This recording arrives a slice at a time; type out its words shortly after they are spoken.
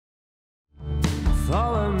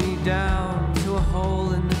Follow me down to a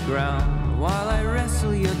hole in the ground while I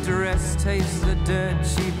wrestle your dress, taste the dirt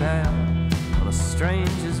she bare. On a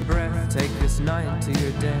stranger's breath, take this night to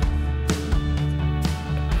your death.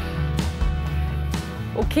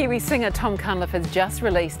 Well, Kiwi singer Tom Cunliffe has just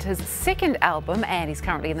released his second album and he's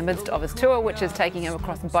currently in the midst of his tour, which is taking him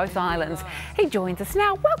across both islands. He joins us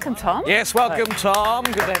now. Welcome, Tom. Yes, welcome, Tom.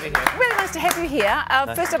 Good to have you here. Really nice to have you here.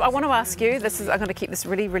 First up, I want to ask you, I'm going to keep this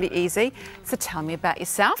really, really easy. So tell me about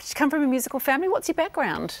yourself. Did you come from a musical family? What's your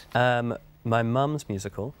background? My mum's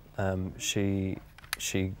musical. She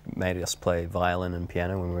made us play violin and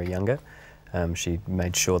piano when we were younger. She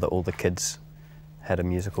made sure that all the kids had a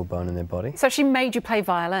musical bone in their body. So she made you play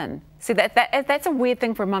violin. See, that's a weird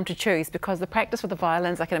thing for a mum to choose, because the practice with the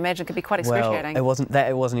violins, I can imagine, could be quite excruciating. Well,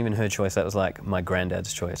 it wasn't even her choice. That was like my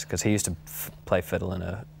granddad's choice, because he used to play fiddle in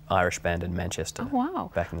an Irish band in Manchester. Oh,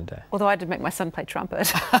 wow. Back in the day. Although I did make my son play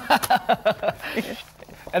trumpet.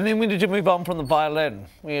 And then when did you move on from the violin?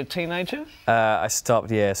 Were you a teenager? I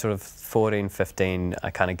stopped, yeah, sort of 14, 15.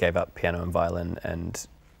 I kind of gave up piano and violin, and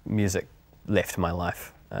music left my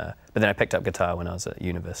life. But then I picked up guitar when I was at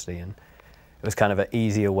university, and it was kind of an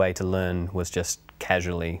easier way to learn, was just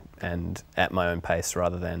casually and at my own pace,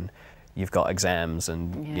 rather than you've got exams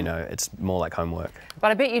and, you know, it's more like homework.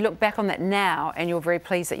 But I bet you look back on that now and you're very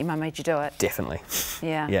pleased that your mum made you do it. Definitely.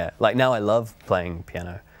 Yeah. Yeah. Like now I love playing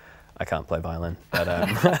piano. I can't play violin, but...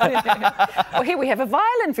 Well, here we have a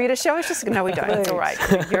violin for you to show us. Just no, we don't. It's all right.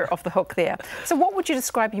 You're off the hook there. So what would you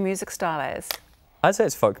describe your music style as? I'd say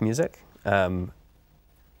it's folk music.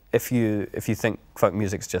 If you think folk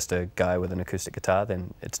music's just a guy with an acoustic guitar,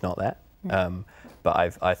 then it's not that. But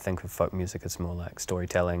I think of folk music as more like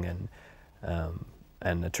storytelling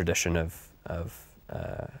and a tradition of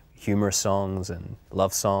humorous songs and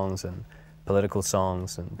love songs and political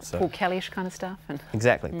songs, and so Paul Kelly-ish kind of stuff.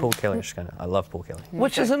 Exactly, Paul Kelly-ish kind of. I love Paul Kelly.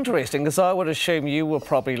 Which is interesting, because I would assume you were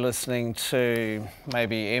probably listening to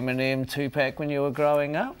maybe Eminem, Tupac when you were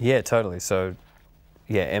growing up. Yeah, totally. So.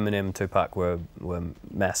 Yeah, Eminem, Tupac were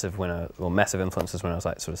massive massive influences when I was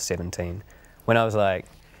like sort of 17. When I was like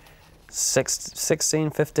 16,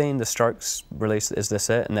 15, The Strokes released "Is This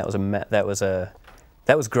It?" and that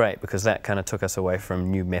was great, because that kind of took us away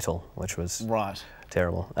from new metal, which was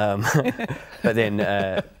terrible. But then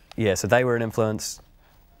yeah, so they were an influence.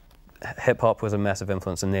 Hip hop was a massive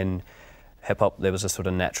influence, and then hip-hop, there was a sort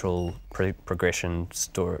of natural progression,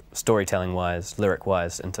 storytelling-wise,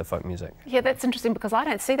 lyric-wise, into folk music. Yeah, that's interesting, because I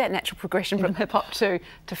don't see that natural progression from hip-hop to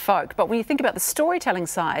folk. But when you think about the storytelling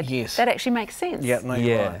side, that actually makes sense. Yeah, no,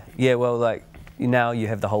 right. Yeah, well, like, now you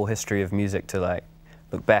have the whole history of music to, like,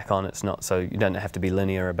 look back on. It's not, so you don't have to be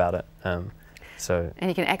linear about it. And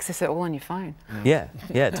you can access it all on your phone. Yeah,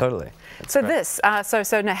 totally. So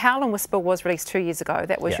great. Now Howl & Whisper was released 2 years ago.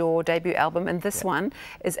 That was your debut album, and this one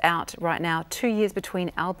is out right now, 2 years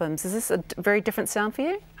between albums. Is this a very different sound for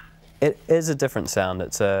you? It is a different sound.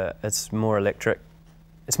 It's more electric.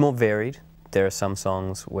 It's more varied. There are some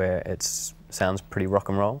songs where it sounds pretty rock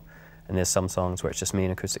and roll, and there's some songs where it's just me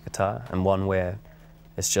and acoustic guitar, and one where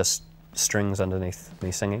it's just strings underneath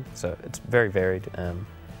me singing. So it's very varied.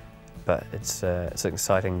 But it's an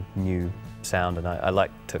exciting new sound, and I like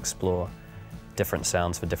to explore different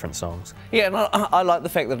sounds for different songs. Yeah, and I like the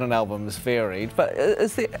fact that an album is varied, but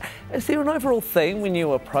is there an overall theme when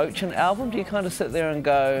you approach an album? Do you kind of sit there and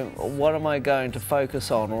go, what am I going to focus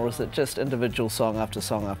on, or is it just individual song after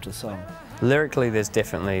song after song? Lyrically, there's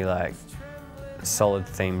definitely like solid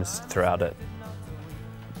themes throughout it.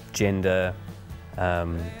 Gender,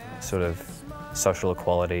 sort of social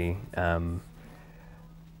equality,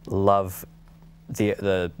 love,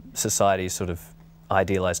 the society's sort of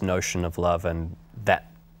idealized notion of love, and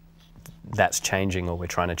that's changing, or we're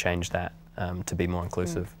trying to change that to be more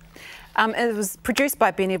inclusive. It was produced by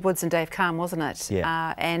Ben Edwards and Dave Kahn, wasn't it?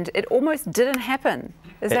 Yeah. And it almost didn't happen.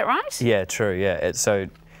 Is that right? Yeah, true. Yeah. So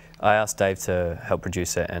I asked Dave to help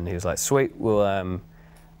produce it, and he was like, "Sweet, we'll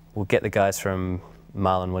get the guys from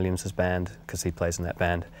Marlon Williams' band, because he plays in that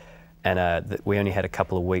band." And we only had a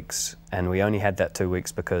couple of weeks, and we only had that 2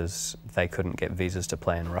 weeks because they couldn't get visas to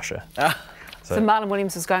play in Russia. So Marlon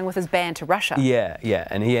Williams was going with his band to Russia? Yeah,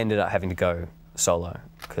 and he ended up having to go solo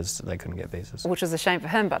because they couldn't get visas. Which is a shame for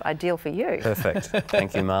him, but ideal for you. Perfect.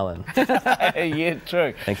 Thank you, Marlon. Yeah,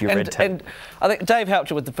 true. Thank you, Red Tape. And I think Dave helped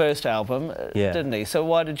you with the first album, didn't he? So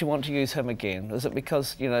why did you want to use him again? Was it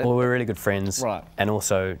because, you know... Well, we're really good friends. Right. And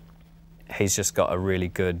also, he's just got a really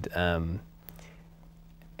good...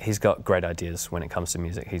 he's got great ideas when it comes to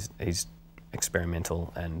music. He's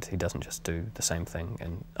experimental, and he doesn't just do the same thing.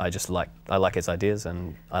 And I like his ideas,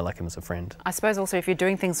 and I like him as a friend. I suppose also if you're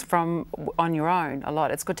doing things on your own a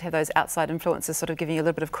lot, it's good to have those outside influences sort of giving you a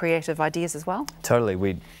little bit of creative ideas as well. Totally.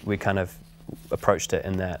 We kind of approached it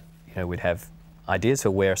in that, you know, we'd have ideas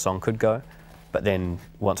for where a song could go, but then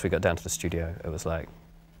once we got down to the studio, it was like,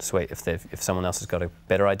 sweet, if someone else has got a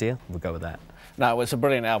better idea, we'll go with that. No, it's a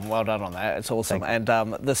brilliant album. Well done on that. It's awesome. And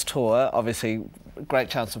this tour, obviously, great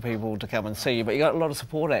chance for people to come and see you, but you got a lot of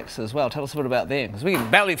support acts as well. Tell us a bit about them, because we get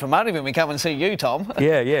belly for money when we come and see you, Tom.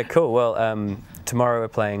 Yeah, cool. Well, tomorrow we're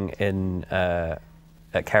playing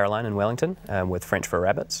at Caroline in Wellington with French for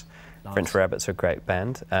Rabbits. Nice. French for Rabbits are a great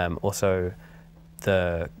band. Also,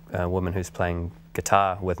 the woman who's playing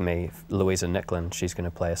guitar with me, Louisa Nicklin, she's going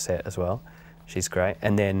to play a set as well. She's great.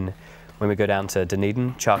 And then when we go down to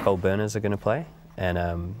Dunedin, Charcoal Burners are going to play. And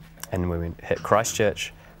when we hit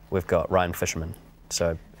Christchurch, we've got Ryan Fisherman.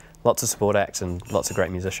 So lots of support acts and lots of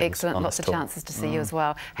great musicians. Excellent, on lots this of tour. chances to see you as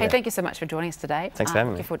well. Hey, thank you so much for joining us today. Thanks for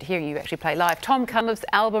having me. Looking forward to hearing you actually play live. Tom Cunliffe's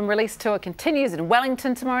album release tour continues in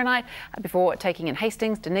Wellington tomorrow night before taking in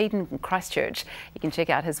Hastings, Dunedin and Christchurch. You can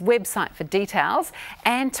check out his website for details.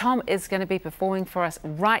 And Tom is going to be performing for us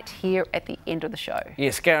right here at the end of the show.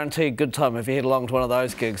 Yes, guaranteed good time if you head along to one of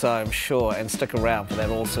those gigs, I'm sure, and stick around for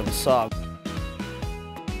that awesome song.